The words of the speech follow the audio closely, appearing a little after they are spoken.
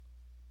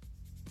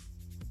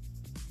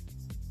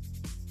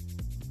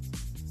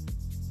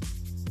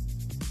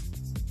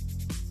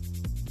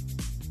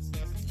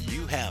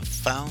have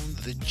found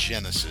the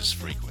Genesis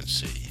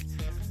frequency.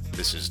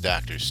 This is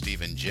Dr.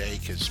 Stephen J.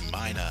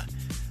 Kosmyna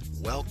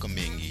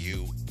welcoming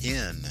you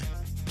in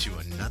to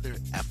another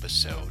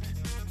episode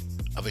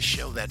of a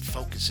show that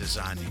focuses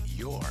on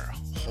your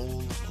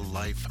whole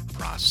life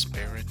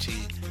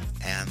prosperity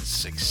and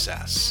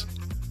success.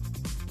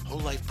 Whole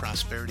life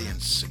prosperity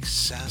and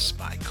success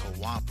by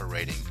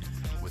cooperating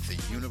with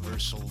the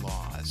universal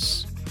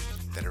laws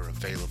that are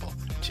available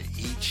to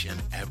each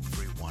and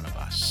every one of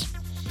us.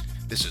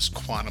 This is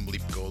Quantum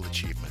Leap Goal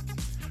Achievement,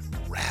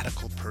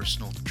 radical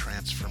personal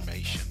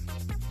transformation,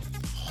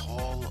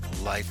 whole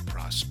life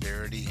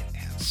prosperity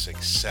and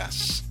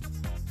success.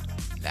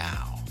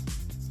 Now,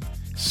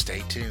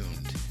 stay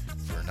tuned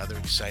for another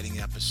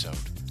exciting episode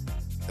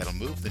that'll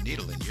move the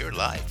needle in your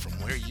life from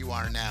where you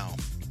are now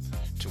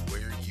to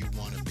where you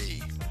want to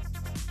be.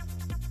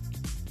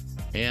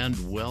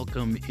 And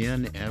welcome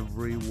in,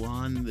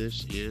 everyone.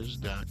 This is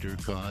Dr.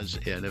 Cause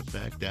and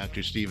Effect,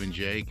 Dr. Stephen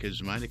J.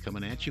 Kosmyna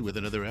coming at you with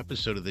another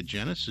episode of the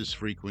Genesis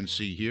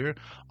frequency here,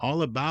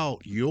 all about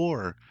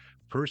your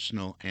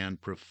personal and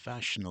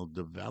professional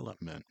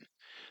development.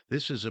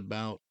 This is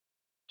about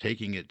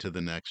taking it to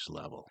the next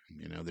level.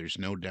 There's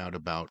no doubt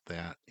about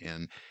that.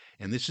 And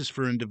this is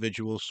for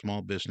individuals,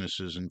 small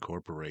businesses, and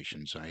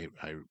corporations.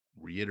 I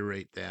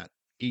reiterate that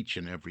each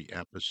and every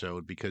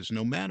episode because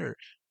no matter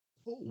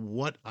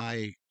what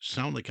I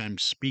sound like I'm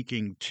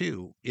speaking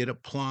to, it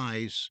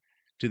applies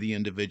to the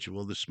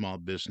individual, the small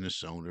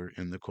business owner,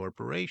 and the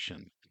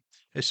corporation.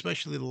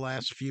 Especially the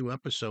last few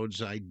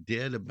episodes I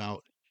did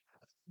about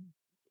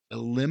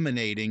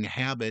eliminating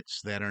habits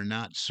that are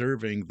not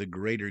serving the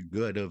greater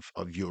good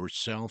of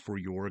yourself or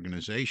your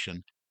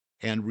organization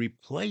and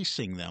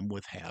replacing them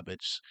with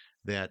habits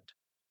that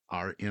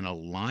are in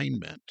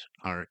alignment,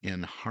 are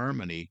in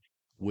harmony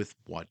with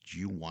what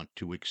you want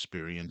to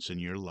experience in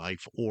your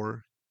life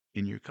or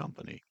in your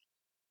company.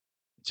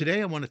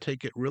 Today, I want to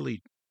take it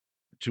really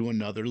to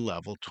another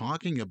level,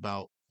 talking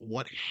about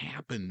what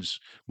happens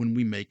when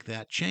we make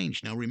that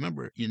change. Now,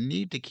 remember, you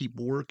need to keep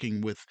working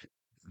with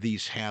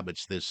these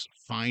habits, this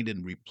find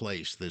and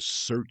replace, this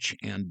search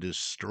and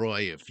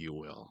destroy, if you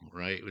will,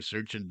 right? We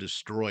search and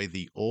destroy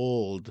the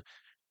old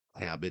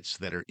habits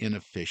that are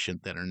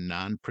inefficient, that are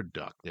non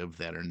productive,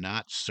 that are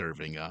not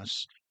serving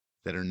us,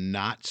 that are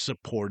not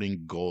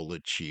supporting goal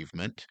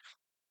achievement,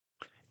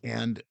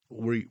 and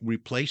we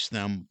replace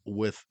them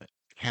with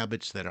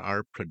habits that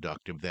are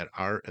productive, that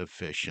are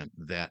efficient,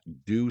 that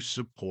do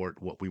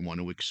support what we want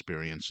to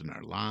experience in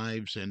our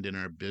lives and in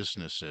our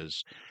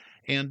businesses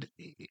and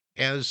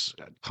as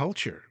a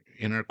culture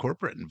in our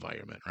corporate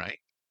environment, right?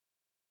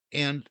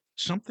 And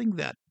something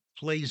that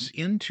plays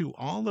into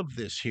all of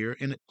this here,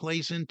 and it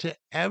plays into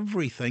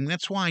everything.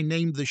 That's why I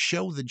named the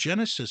show the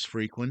Genesis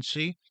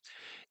frequency,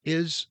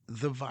 is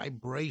the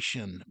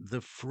vibration,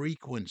 the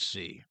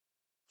frequency,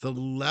 the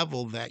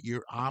level that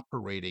you're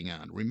operating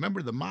on.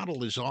 Remember, the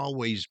model is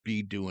always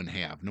be, do, and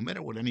have. No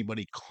matter what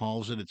anybody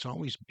calls it, it's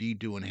always be,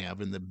 do, and have.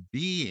 And the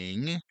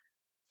being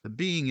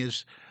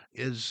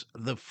is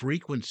the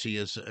frequency,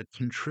 is a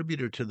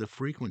contributor to the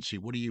frequency.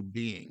 What are you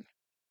being?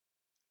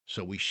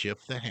 So we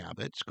shift the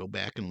habits. Go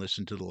back and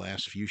listen to the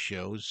last few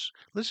shows.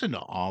 Listen to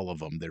all of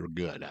them. They're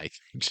good. I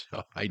think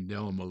so. I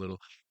know I'm a little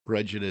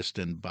prejudiced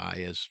and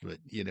biased, but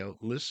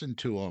listen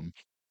to them.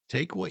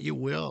 Take what you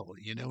will.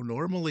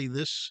 Normally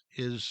this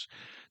is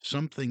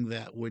something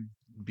that would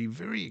be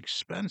very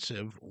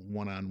expensive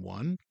one on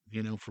one,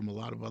 from a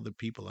lot of other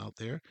people out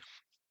there.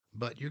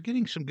 But you're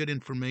getting some good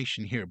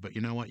information here. But you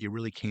know what? You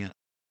really can't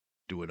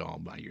do it all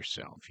by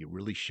yourself. You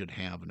really should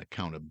have an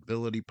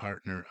accountability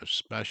partner, a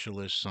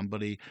specialist,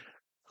 somebody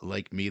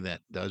like me that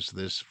does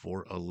this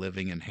for a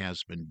living and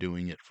has been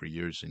doing it for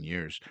years and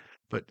years.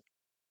 But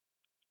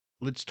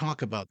let's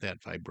talk about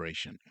that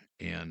vibration.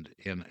 And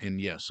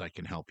yes, I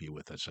can help you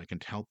with this. I can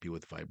help you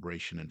with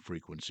vibration and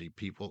frequency.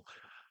 People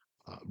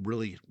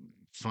really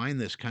find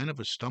this kind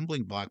of a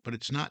stumbling block, but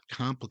it's not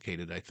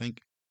complicated. I think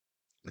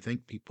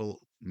people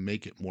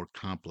make it more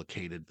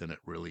complicated than it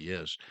really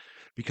is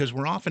because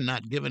we're often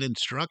not given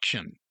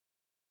instruction,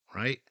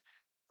 right?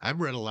 I've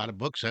read a lot of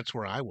books. That's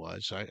where I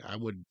was. I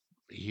would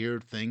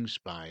hear things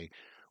by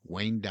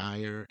Wayne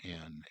Dyer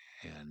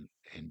and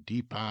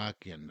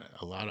Deepak and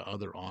a lot of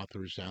other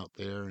authors out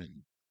there, and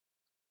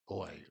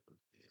boy,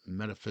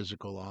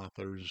 metaphysical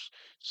authors,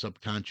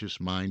 subconscious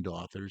mind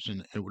authors,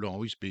 and it would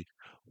always be,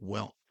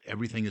 well,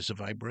 everything is a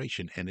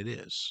vibration, and it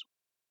is.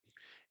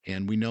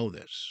 And we know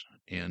this.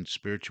 And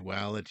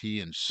spirituality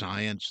and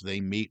science, they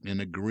meet and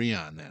agree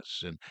on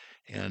this.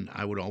 And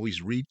I would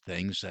always read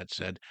things that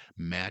said,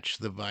 match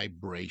the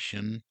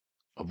vibration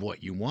of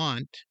what you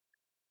want,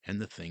 and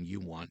the thing you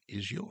want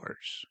is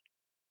yours.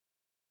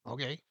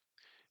 Okay.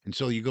 And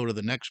so you go to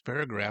the next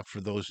paragraph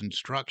for those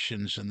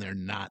instructions, and they're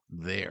not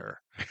there.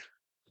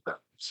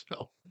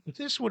 So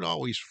this would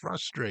always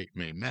frustrate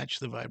me. Match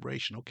the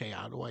vibration. Okay,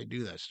 how do I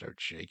do that? Start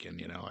shaking.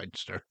 I'd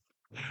start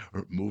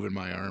or moving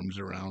my arms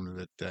around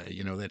that.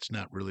 That's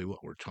not really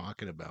what we're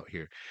talking about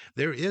here.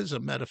 There is a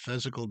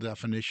metaphysical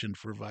definition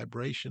for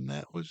vibration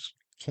that was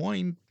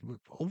coined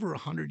over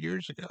 100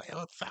 years ago,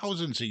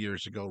 thousands of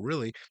years ago,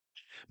 really.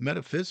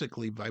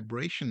 Metaphysically,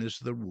 vibration is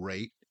the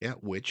rate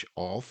at which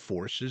all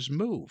forces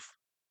move.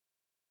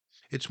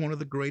 It's one of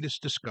the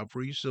greatest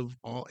discoveries of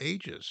all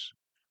ages.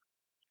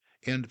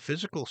 And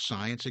physical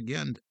science,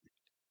 again,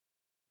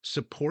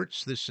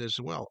 supports this as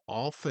well.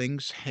 All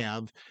things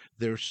have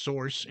their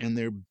source and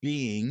their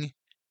being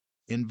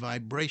in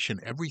vibration.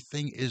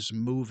 Everything is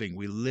moving.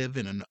 We live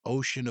in an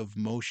ocean of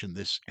motion,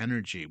 this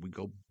energy. We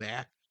go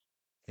back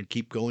and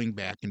keep going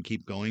back and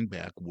keep going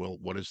back. Well,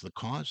 what is the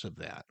cause of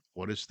that?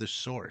 What is the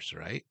source,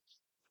 right?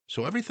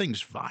 So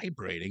everything's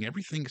vibrating.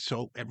 Everything,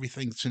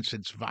 since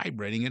it's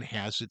vibrating, it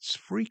has its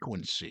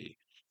frequency.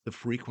 The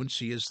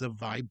frequency is the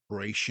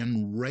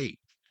vibration rate,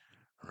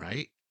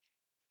 right?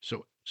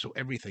 So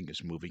everything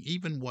is moving.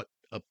 Even what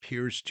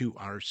appears to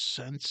our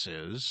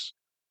senses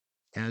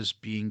as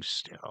being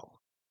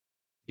still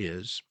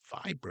is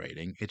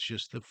vibrating. It's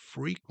just the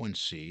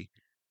frequency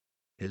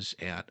is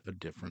at a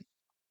different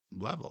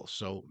level.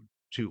 So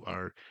to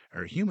our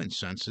human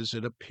senses,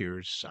 it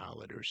appears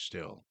solid or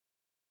still.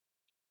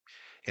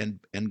 And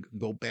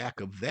go back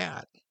of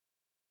that,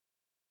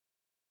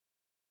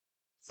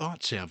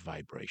 thoughts have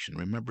vibration.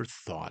 Remember,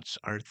 thoughts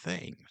are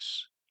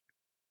things.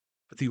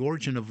 But the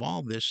origin of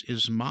all this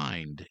is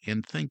mind.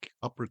 And think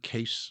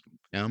uppercase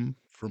M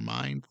for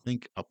mind,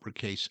 think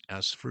uppercase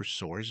S for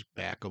source.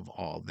 Back of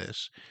all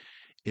this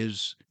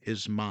is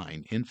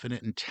mind,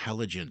 infinite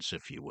intelligence,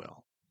 if you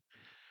will.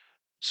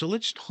 So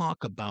let's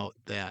talk about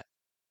that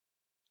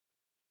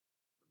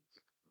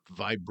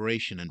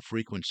vibration and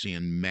frequency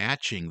and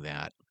matching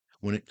that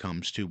when it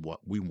comes to what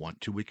we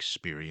want to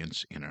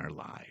experience in our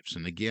lives.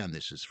 And again,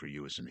 this is for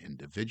you as an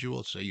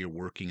individual. Say you're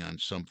working on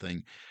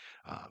something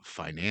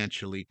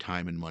financially,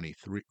 time and money,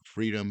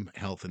 freedom,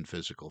 health and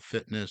physical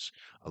fitness,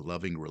 a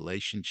loving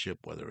relationship,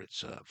 whether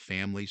it's a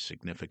family,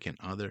 significant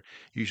other.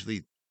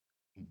 Usually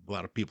a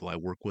lot of people I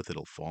work with,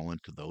 it'll fall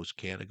into those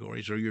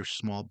categories. Or your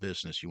small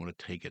business, you want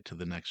to take it to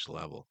the next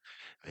level.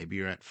 Maybe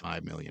you're at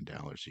 $5 million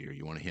a year,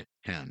 you want to hit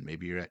 10.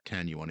 Maybe you're at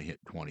 10, you want to hit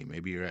 20.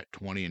 Maybe you're at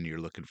 20 and you're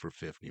looking for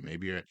 50.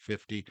 Maybe you're at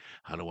 50,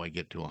 how do I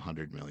get to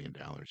 $100 million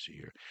a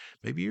year?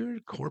 Maybe you're in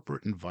a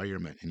corporate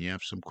environment and you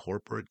have some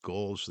corporate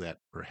goals that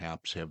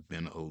perhaps have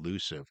been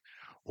elusive.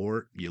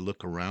 Or you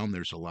look around,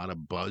 there's a lot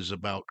of buzz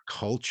about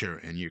culture,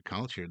 and your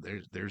culture,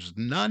 there's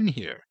none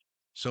here.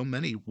 So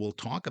many will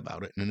talk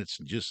about it and it's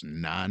just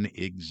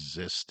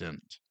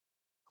non-existent.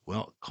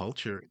 Well,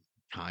 culture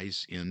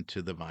ties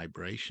into the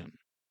vibration,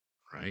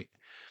 right?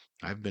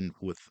 I've been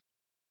with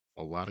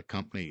a lot of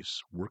companies,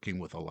 working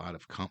with a lot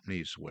of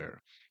companies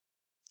where,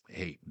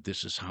 hey,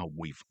 this is how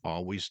we've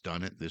always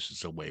done it. This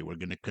is the way we're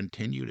going to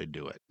continue to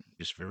do it.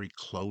 It's very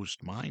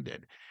closed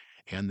minded.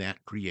 And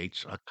that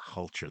creates a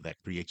culture,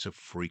 that creates a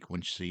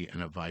frequency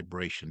and a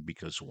vibration.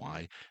 Because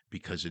why?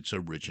 Because it's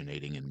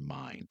originating in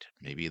mind.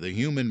 Maybe the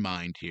human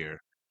mind here.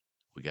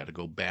 We got to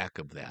go back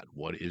of that.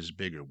 What is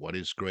bigger? What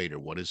is greater?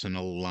 What is in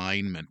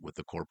alignment with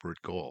the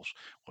corporate goals?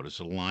 What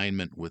is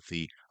alignment with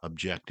the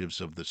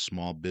objectives of the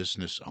small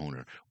business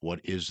owner?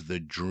 What is the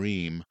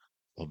dream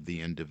of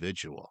the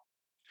individual?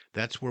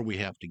 That's where we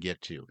have to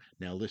get to.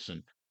 Now,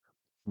 listen,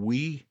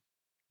 we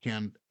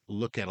can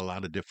look at a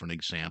lot of different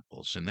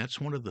examples, and that's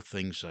one of the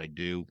things I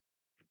do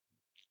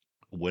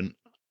when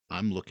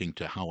I'm looking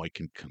to how I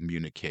can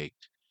communicate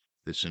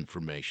this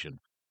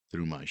information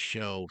through my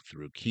show,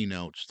 through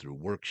keynotes, through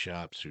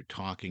workshops, through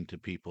talking to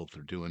people,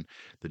 through doing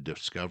the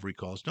discovery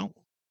calls. Don't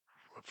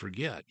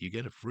forget, you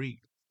get a free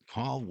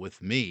call with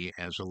me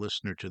as a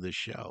listener to the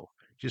show.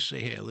 Just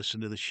say, hey, I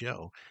listened to the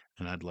show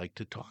and I'd like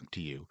to talk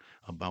to you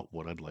about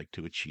what I'd like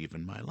to achieve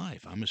in my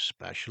life. I'm a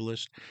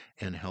specialist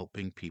in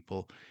helping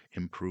people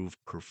improve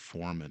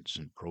performance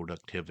and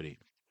productivity.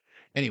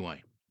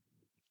 Anyway,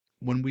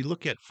 when we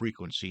look at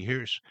frequency,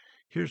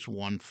 here's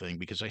one thing,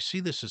 because I see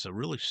this as a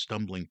really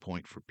stumbling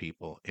point for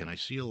people, and I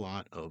see a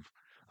lot of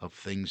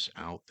things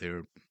out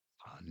there.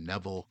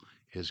 Neville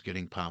is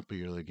getting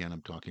popular again.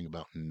 I'm talking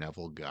about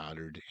Neville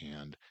Goddard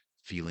and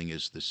feeling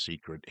is the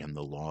secret and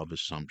the law of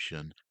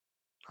assumption.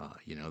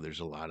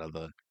 There's a lot of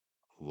the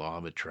law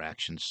of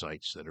attraction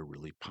sites that are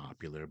really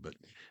popular, but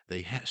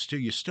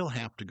you still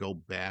have to go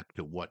back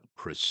to what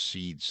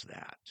precedes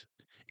that.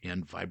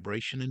 And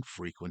vibration and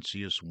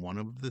frequency is one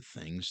of the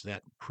things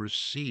that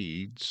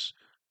precedes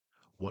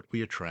what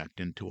we attract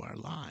into our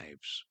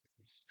lives.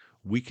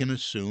 We can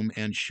assume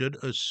and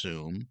should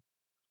assume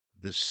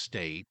the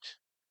state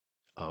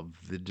of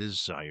the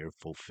desire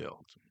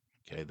fulfilled.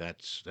 Okay,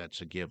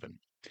 that's a given.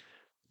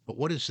 But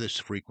what is this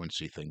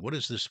frequency thing? What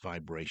is this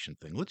vibration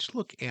thing? Let's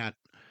look at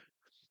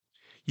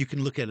You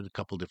can look at it a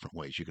couple different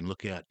ways. You can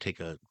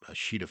take a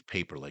sheet of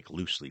paper, like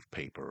loose leaf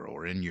paper,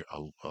 or in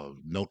a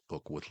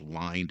notebook with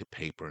lined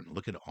paper, and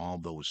look at all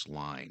those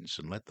lines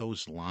and let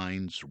those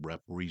lines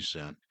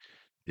represent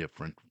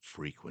different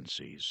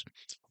frequencies.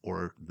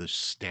 Or the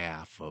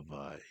staff of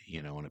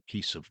on a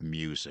piece of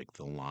music,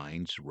 the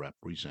lines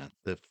represent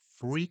the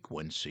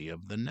frequency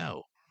of the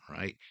note,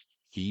 right?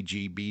 E,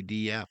 G, B,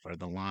 D, F are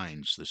the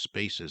lines. The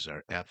spaces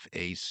are F,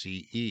 A,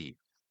 C, E.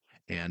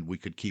 and we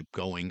could keep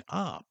going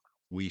up.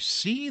 We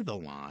see the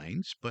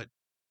lines, but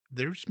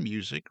there's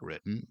music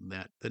written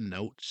that the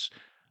notes,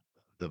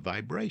 the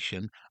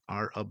vibration,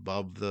 are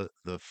above the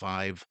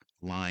five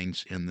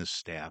lines in the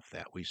staff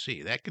that we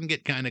see. That can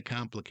get kind of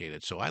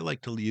complicated. So I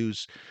like to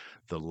use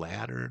the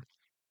ladder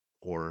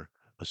or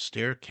a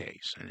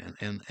staircase.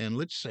 And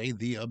let's say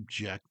the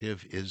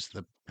objective is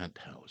the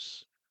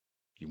penthouse.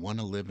 You want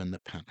to live in the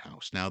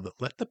penthouse. Now,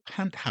 let the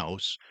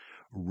penthouse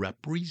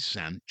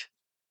represent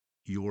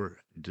your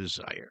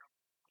desire.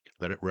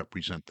 Let it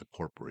represent the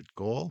corporate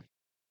goal.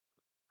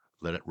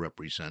 Let it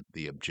represent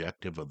the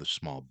objective of the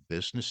small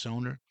business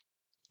owner.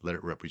 Let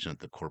it represent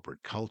the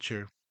corporate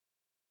culture,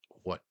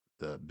 what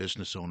the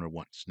business owner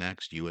wants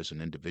next, you as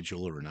an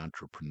individual or an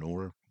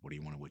entrepreneur, what do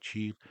you want to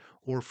achieve?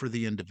 Or for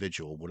the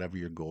individual, whatever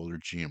your goal or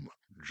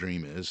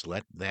dream is,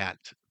 let that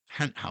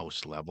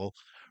penthouse level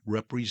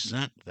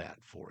represent that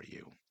for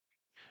you.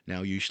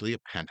 Now, usually a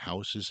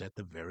penthouse is at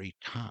the very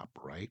top,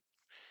 right?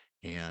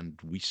 And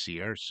we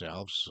see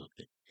ourselves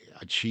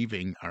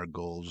achieving our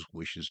goals,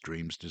 wishes,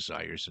 dreams,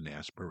 desires, and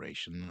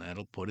aspiration.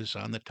 That'll put us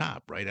on the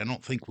top, right? I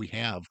don't think we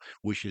have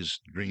wishes,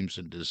 dreams,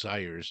 and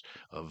desires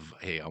of,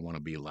 hey, I want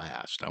to be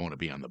last. I want to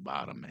be on the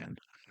bottom, man.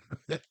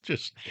 That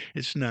just,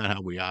 it's not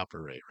how we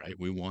operate, right?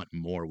 We want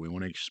more. We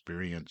want to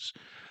experience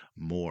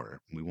more.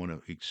 We want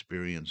to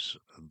experience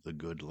the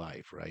good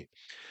life, right?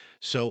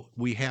 So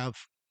we have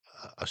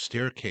a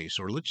staircase,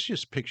 or let's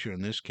just picture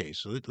in this case,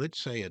 so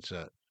let's say it's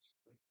a,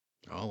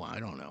 oh, I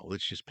don't know.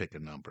 Let's just pick a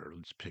number.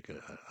 Let's pick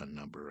a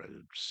number, a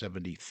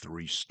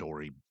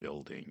 73-story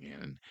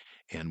building,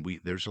 and we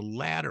there's a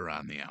ladder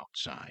on the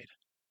outside,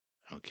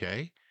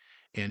 okay?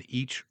 And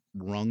each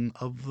rung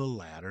of the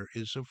ladder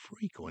is a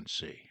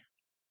frequency.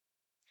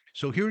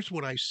 So here's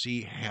what I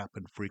see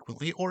happen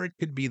frequently, or it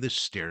could be the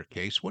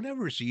staircase,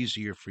 whatever is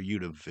easier for you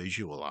to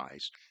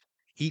visualize.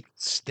 Each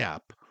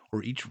step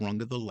or each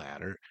rung of the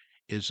ladder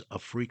is a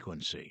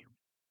frequency.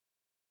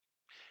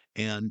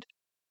 And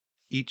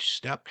each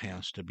step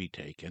has to be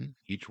taken,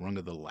 each rung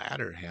of the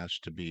ladder has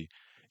to be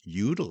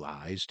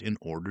utilized in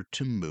order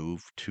to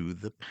move to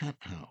the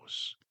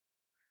penthouse.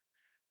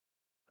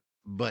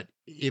 But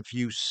if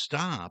you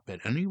stop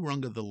at any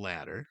rung of the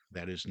ladder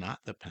that is not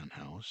the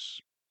penthouse,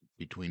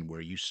 between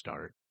where you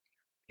start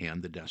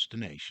and the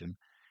destination,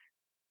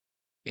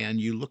 and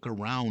you look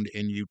around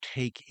and you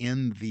take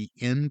in the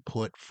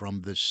input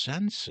from the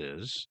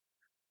senses,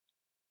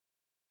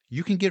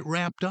 you can get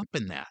wrapped up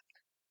in that.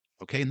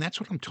 Okay, and that's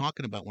what I'm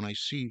talking about when I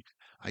see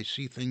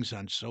things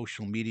on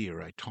social media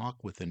or I talk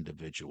with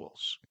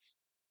individuals.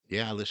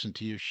 Yeah, I listened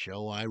to your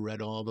show. I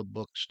read all the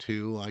books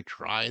too. I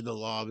tried the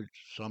law of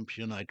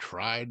assumption. I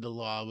tried the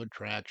law of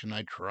attraction.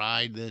 I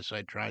tried this.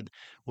 I tried.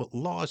 Well,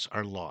 laws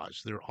are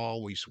laws. They're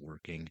always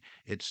working.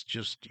 It's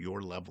just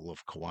your level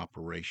of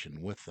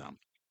cooperation with them.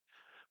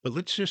 But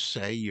let's just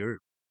say you're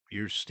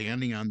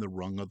standing on the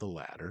rung of the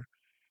ladder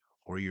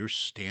or you're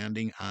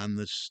standing on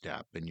the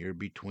step and you're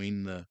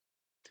between the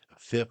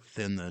fifth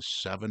and the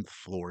seventh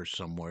floor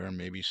somewhere,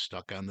 maybe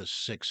stuck on the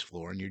sixth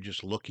floor, and you're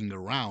just looking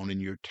around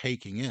and you're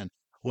taking in.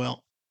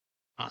 Well,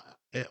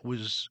 it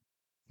was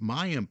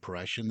my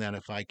impression that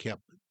if I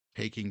kept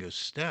taking a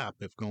step,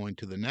 if going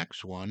to the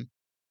next one,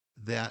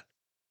 that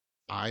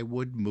I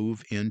would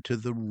move into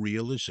the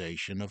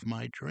realization of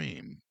my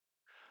dream.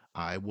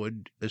 I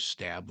would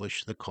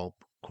establish the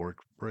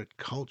corporate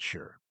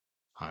culture.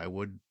 I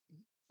would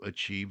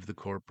achieve the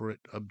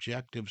corporate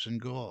objectives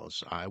and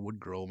goals. I would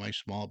grow my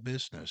small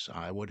business.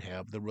 I would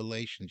have the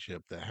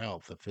relationship, the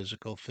health, the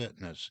physical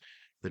fitness,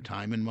 the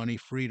time and money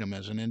freedom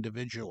as an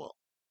individual.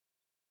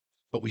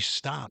 But we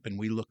stop and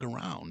we look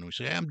around and we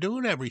say, I'm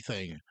doing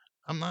everything.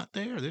 I'm not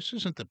there. This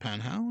isn't the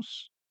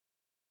penthouse.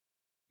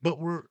 But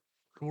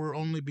we're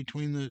only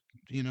between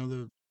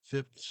the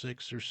fifth,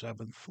 sixth, or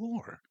seventh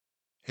floor.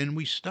 And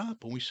we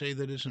stop and we say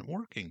that isn't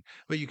working.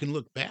 But you can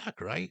look back,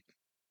 right?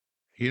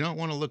 You don't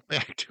want to look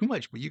back too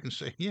much, but you can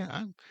say,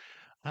 yeah,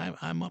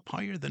 I'm up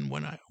higher than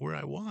where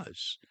I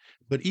was.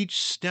 But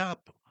each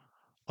step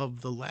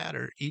of the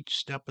ladder, each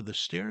step of the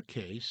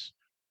staircase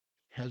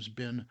has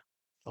been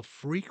a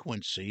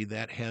frequency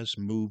that has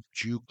moved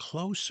you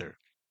closer.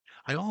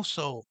 I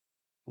also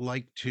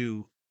like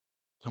to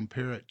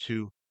compare it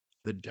to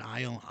the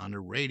dial on a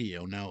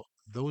radio. Now,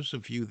 those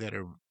of you that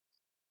are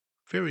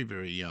very,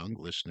 very young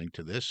listening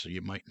to this, so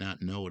you might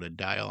not know what a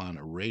dial on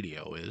a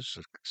radio is,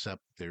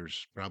 except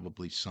there's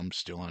probably some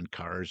still on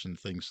cars and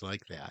things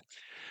like that.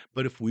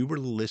 But if we were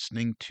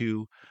listening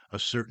to a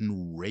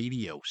certain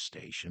radio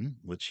station,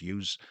 let's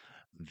use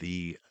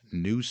the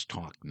news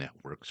talk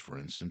networks, for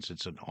instance,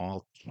 it's an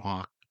all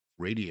talk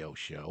radio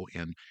show,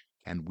 and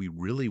we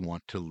really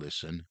want to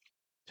listen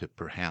to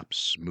perhaps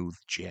smooth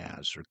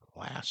jazz or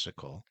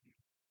classical,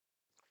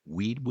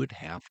 we would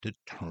have to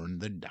turn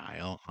the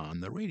dial on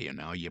the radio.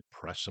 Now you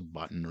press a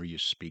button or you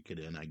speak it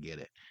in, I get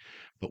it.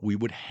 But we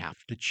would have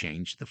to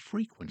change the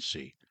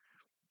frequency.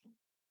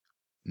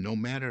 No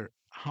matter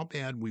how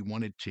bad we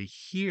wanted to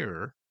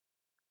hear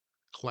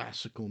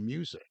classical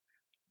music,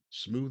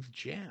 smooth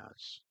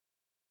jazz,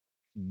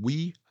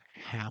 we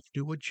have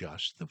to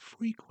adjust the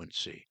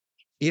frequency.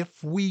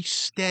 If we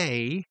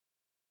stay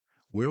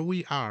where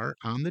we are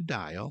on the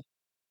dial,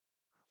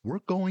 we're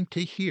going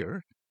to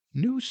hear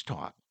news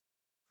talk,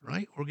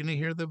 right? We're going to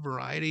hear the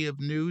variety of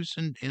news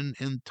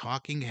and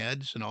talking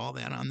heads and all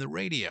that on the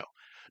radio.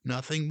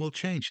 Nothing will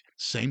change.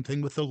 Same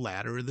thing with the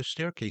ladder or the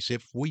staircase.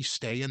 If we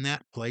stay in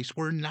that place,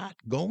 we're not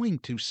going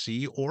to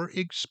see or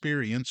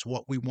experience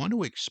what we want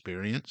to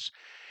experience,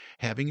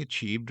 having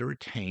achieved or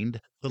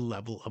attained the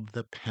level of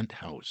the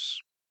penthouse.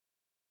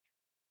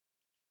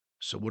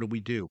 So what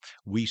do?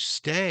 We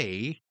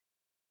stay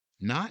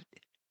not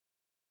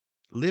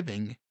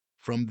living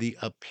from the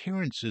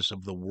appearances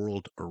of the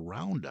world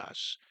around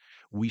us.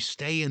 We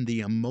stay in the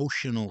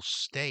emotional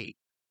state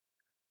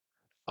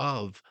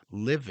of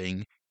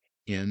living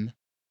in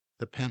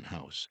the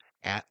penthouse,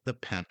 at the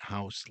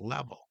penthouse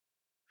level.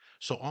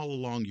 So all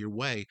along your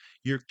way,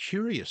 you're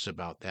curious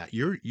about that.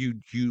 You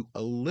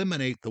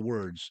eliminate the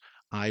words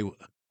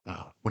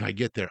when I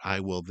get there, I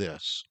will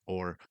this,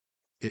 or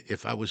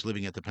if I was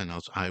living at the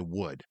penthouse, I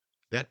would.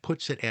 That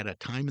puts it at a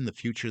time in the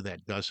future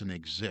that doesn't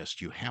exist.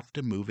 You have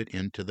to move it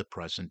into the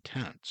present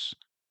tense.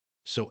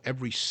 So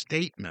every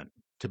statement,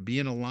 to be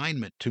in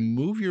alignment, to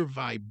move your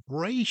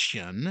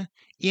vibration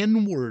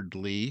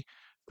inwardly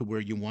to where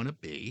you want to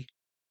be,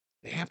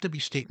 they have to be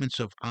statements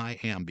of I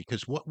am,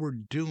 because what we're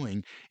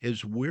doing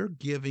is we're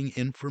giving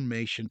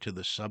information to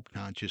the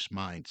subconscious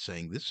mind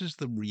saying, this is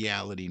the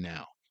reality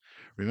now.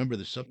 Remember,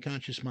 the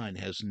subconscious mind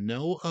has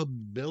no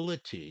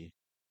ability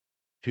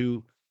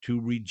to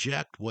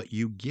reject what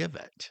you give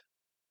it.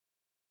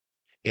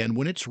 And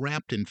when it's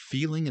wrapped in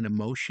feeling and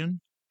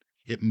emotion,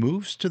 it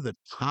moves to the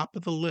top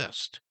of the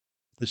list.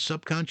 The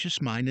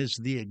subconscious mind is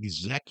the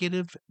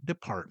executive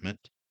department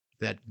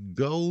that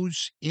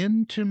goes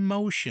into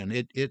motion.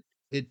 It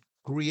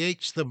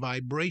creates the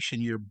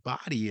vibration your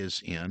body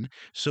is in,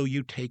 so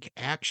you take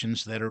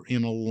actions that are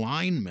in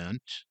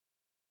alignment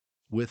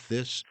with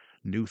this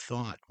new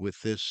thought, with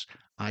this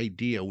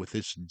idea, with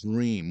this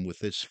dream, with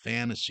this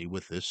fantasy,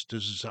 with this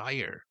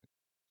desire.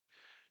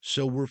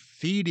 So we're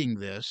feeding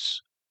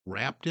this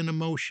wrapped in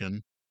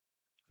emotion,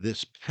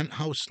 this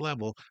penthouse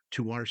level,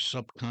 to our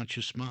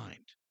subconscious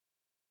mind.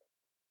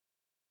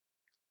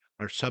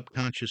 Our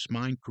subconscious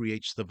mind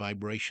creates the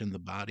vibration the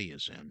body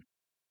is in.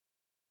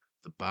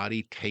 The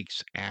body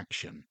takes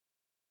action.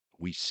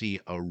 We see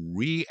a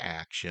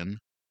reaction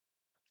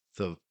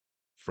the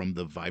from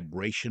the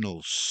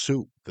vibrational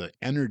soup, the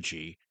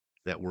energy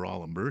that we're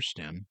all immersed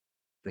in,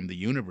 from the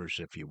universe,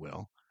 if you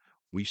will.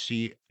 We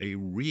see a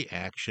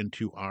reaction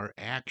to our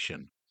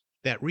action.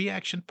 That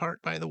reaction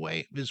part, by the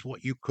way, is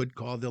what you could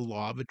call the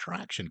law of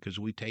attraction, because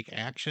we take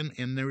action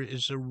and there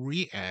is a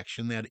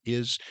reaction that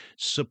is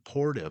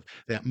supportive,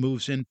 that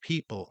moves in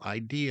people,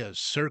 ideas,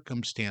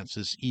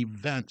 circumstances,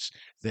 events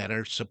that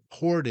are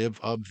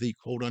supportive of the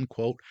quote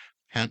unquote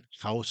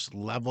penthouse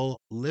level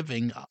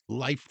living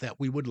life that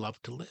we would love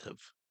to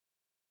live.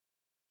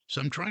 So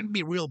I'm trying to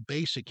be real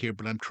basic here,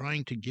 but I'm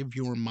trying to give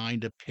your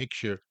mind a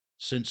picture,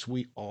 since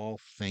we all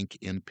think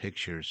in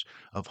pictures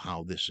of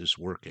how this is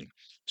working.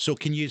 So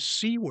can you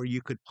see where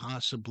you could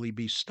possibly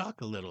be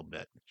stuck a little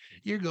bit?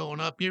 You're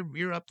going up,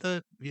 you're up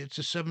it's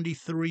a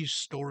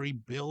 73-story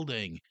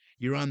building.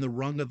 You're on the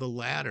rung of the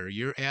ladder.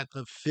 You're at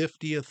the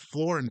 50th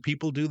floor, and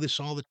people do this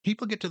all the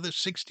people get to the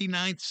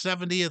 69th,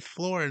 70th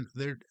floor, and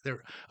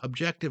their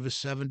objective is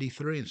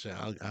 73, and say,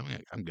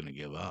 I'm going to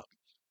give up.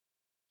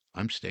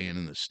 I'm staying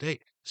in the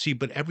state. See,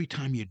 but every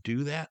time you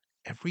do that,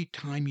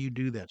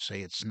 say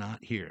it's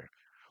not here,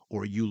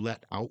 or you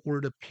let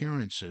outward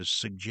appearances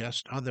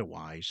suggest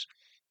otherwise,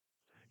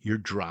 you're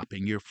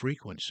dropping your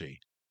frequency,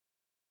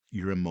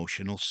 your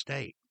emotional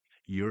state.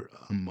 Your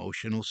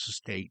emotional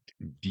state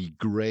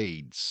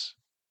degrades,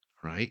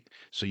 right?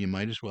 So you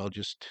might as well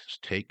just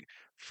take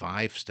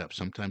 5 steps.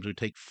 Sometimes we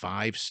take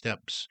 5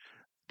 steps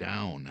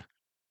down.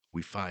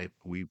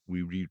 We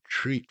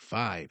retreat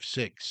 5,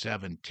 6,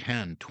 7,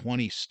 10,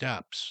 20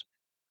 steps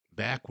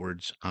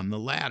backwards on the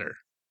ladder.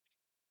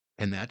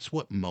 And that's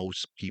what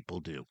most people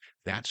do.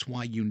 That's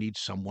why you need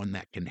someone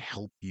that can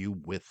help you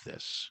with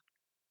this.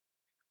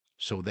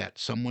 So that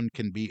someone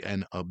can be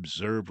an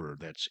observer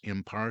that's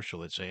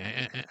impartial, that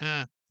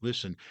say,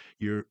 listen,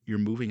 you're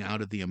moving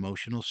out of the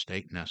emotional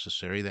state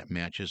necessary that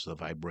matches the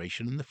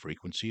vibration and the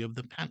frequency of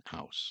the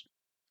penthouse.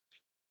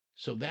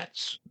 So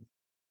that's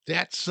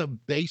a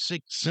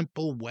basic,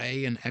 simple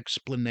way and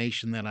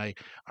explanation that I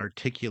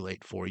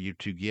articulate for you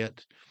to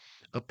get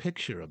a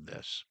picture of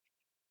this.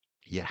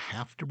 You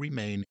have to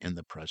remain in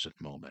the present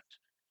moment.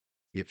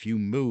 If you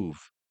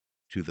move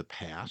to the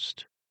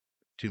past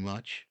too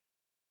much,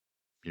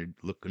 you're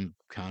looking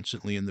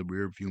constantly in the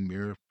rear view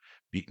mirror,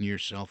 beating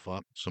yourself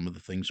up. Some of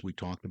the things we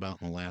talked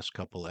about in the last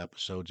couple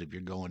episodes, if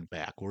you're going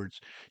backwards,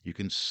 you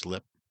can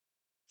slip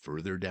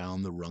further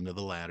down the rung of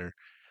the ladder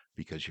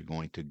because you're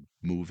going to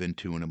move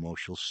into an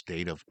emotional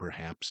state of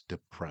perhaps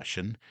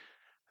depression.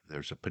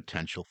 There's a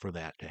potential for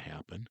that to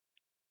happen.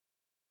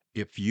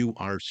 If you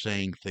are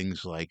saying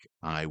things like,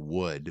 I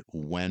would,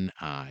 when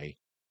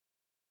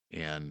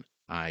and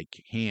I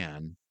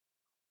can,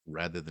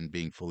 rather than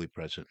being fully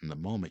present in the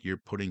moment, you're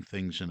putting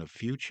things in a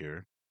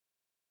future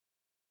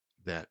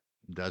that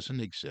doesn't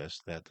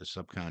exist, that the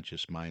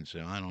subconscious mind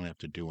says, I don't have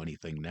to do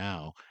anything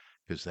now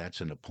because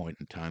that's in a point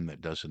in time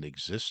that doesn't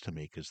exist to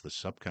me because the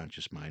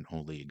subconscious mind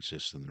only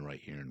exists in the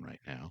right here and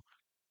right now.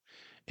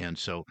 And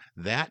so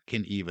that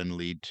can even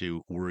lead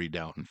to worry,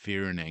 doubt, and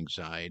fear and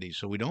anxiety.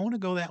 So we don't want to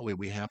go that way.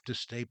 We have to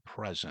stay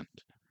present.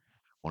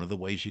 One of the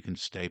ways you can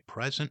stay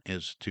present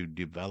is to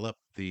develop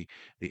the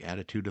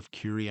attitude of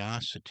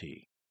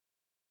curiosity.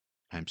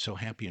 I'm so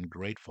happy and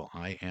grateful.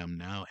 I am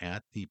now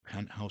at the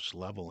penthouse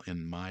level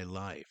in my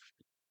life.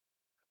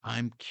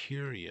 I'm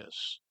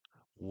curious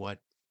what,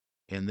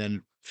 and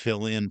then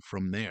fill in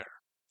from there.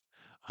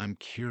 I'm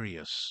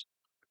curious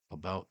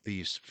about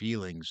these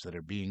feelings that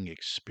are being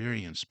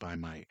experienced by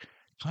my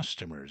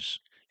customers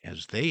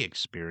as they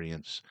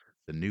experience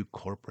the new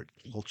corporate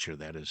culture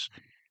that is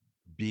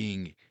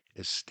being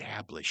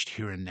established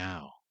here and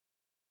now.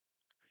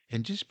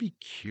 And just be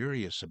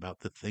curious about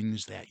the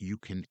things that you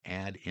can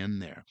add in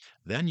there.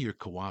 Then you're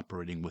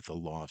cooperating with the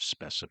law of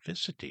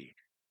specificity,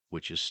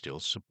 which is still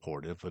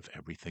supportive of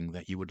everything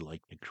that you would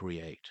like to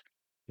create.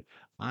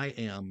 I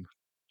am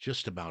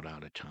just about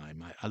out of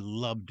time. I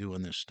love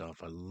doing this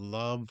stuff. I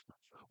love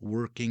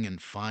working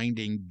and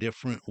finding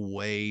different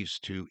ways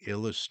to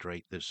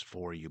illustrate this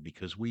for you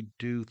because we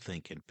do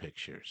think in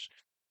pictures.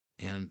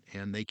 And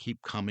they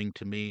keep coming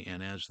to me,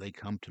 and as they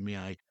come to me,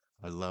 I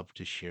love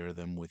to share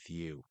them with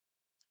you.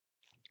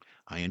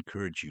 I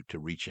encourage you to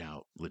reach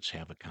out. Let's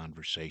have a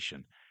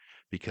conversation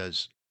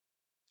because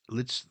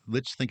let's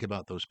think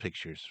about those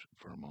pictures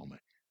for a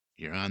moment.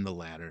 You're on the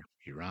ladder,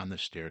 you're on the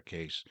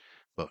staircase,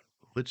 but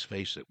let's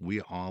face it,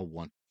 we all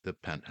want the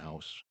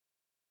penthouse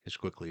as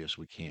quickly as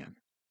we can.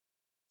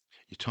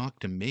 You talk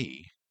to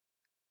me,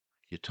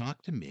 you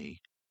talk to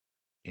me,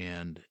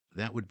 and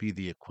that would be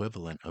the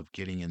equivalent of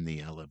getting in the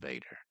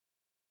elevator.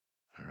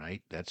 All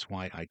right? That's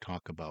why I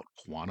talk about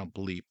quantum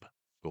leap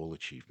goal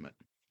achievement,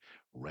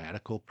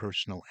 radical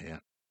personal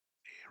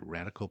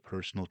radical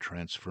personal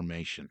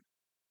transformation,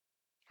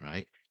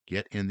 right?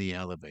 Get in the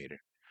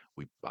elevator.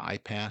 We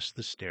bypass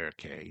the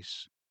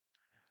staircase.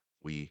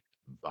 We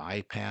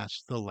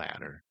bypass the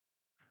ladder.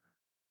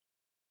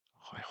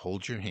 I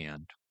hold your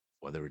hand,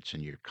 whether it's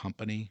in your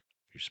company,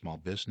 your small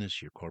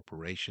business, your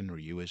corporation, or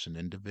you as an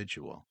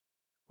individual.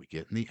 We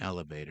get in the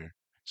elevator.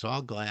 It's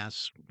all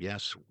glass.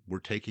 Yes, we're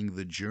taking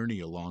the journey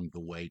along the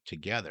way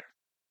together.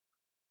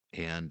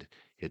 And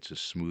it's a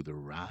smoother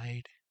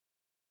ride,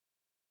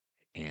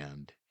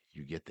 and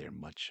you get there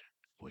much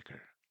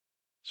quicker.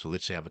 So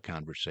let's have a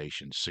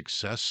conversation.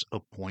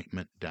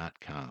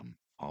 Successappointment.com.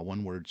 All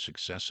one word,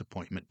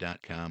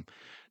 successappointment.com.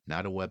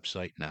 Not a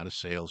website, not a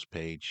sales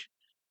page.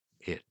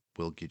 It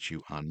will get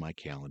you on my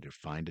calendar.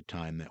 Find a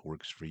time that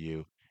works for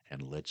you,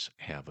 and let's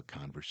have a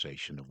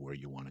conversation of where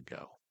you want to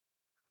go.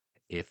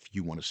 If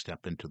you want to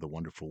step into the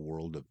wonderful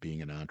world of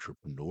being an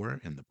entrepreneur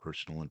in the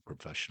personal and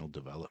professional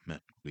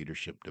development,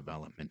 leadership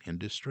development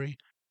industry,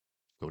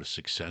 go to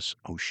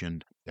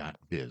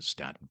successocean.biz,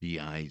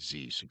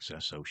 B-I-Z,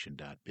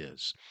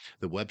 successocean.biz.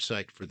 The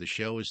website for the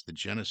show is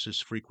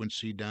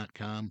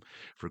thegenesisfrequency.com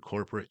for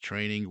corporate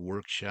training,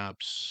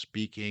 workshops,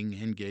 speaking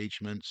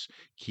engagements,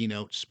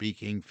 keynote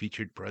speaking,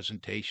 featured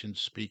presentations,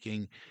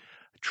 speaking,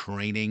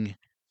 training.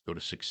 Go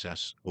to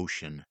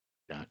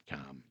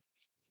successocean.com.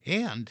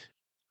 And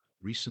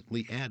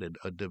recently added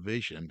a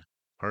division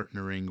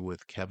partnering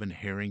with Kevin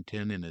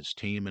Harrington and his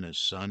team and his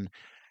son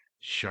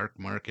Shark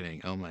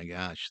marketing. Oh my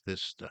gosh,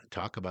 this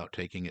talk about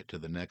taking it to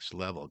the next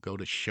level. Go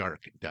to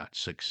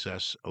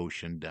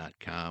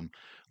shark.successocean.com.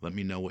 Let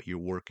me know what you're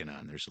working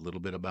on. There's a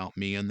little bit about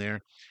me in there,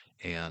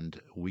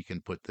 and we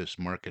can put this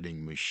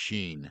marketing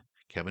machine,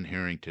 Kevin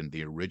Harrington,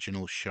 the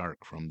original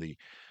shark from the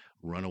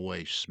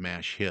runaway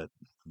smash hit,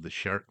 The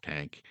Shark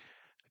Tank,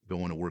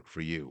 going to work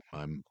for you.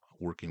 I'm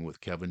working with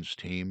Kevin's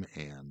team,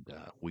 and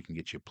we can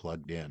get you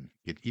plugged in.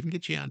 Even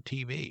get you on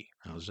TV.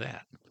 How's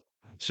that?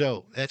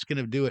 So that's going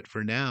to do it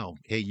for now.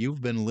 Hey,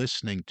 you've been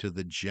listening to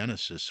the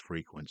Genesis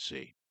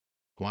Frequency.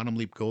 Quantum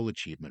Leap Goal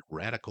Achievement,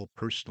 radical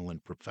personal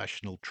and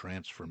professional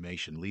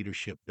transformation,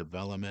 leadership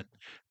development,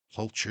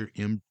 culture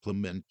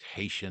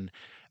implementation,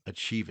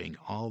 achieving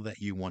all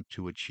that you want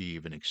to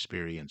achieve and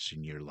experience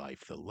in your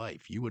life, the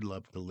life you would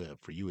love to live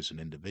for you as an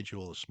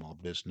individual, a small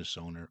business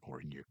owner, or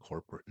in your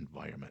corporate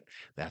environment.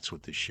 That's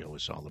what this show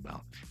is all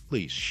about.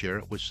 Please share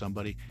it with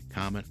somebody,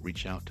 comment,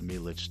 reach out to me,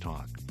 let's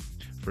talk.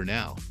 For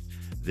now,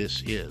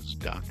 this is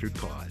Dr.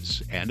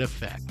 Cause and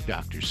Effect,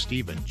 Dr.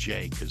 Stephen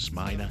J.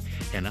 Kosmyna,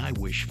 and I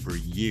wish for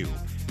you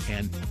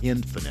an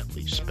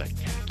infinitely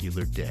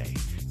spectacular day.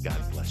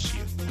 God bless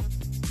you.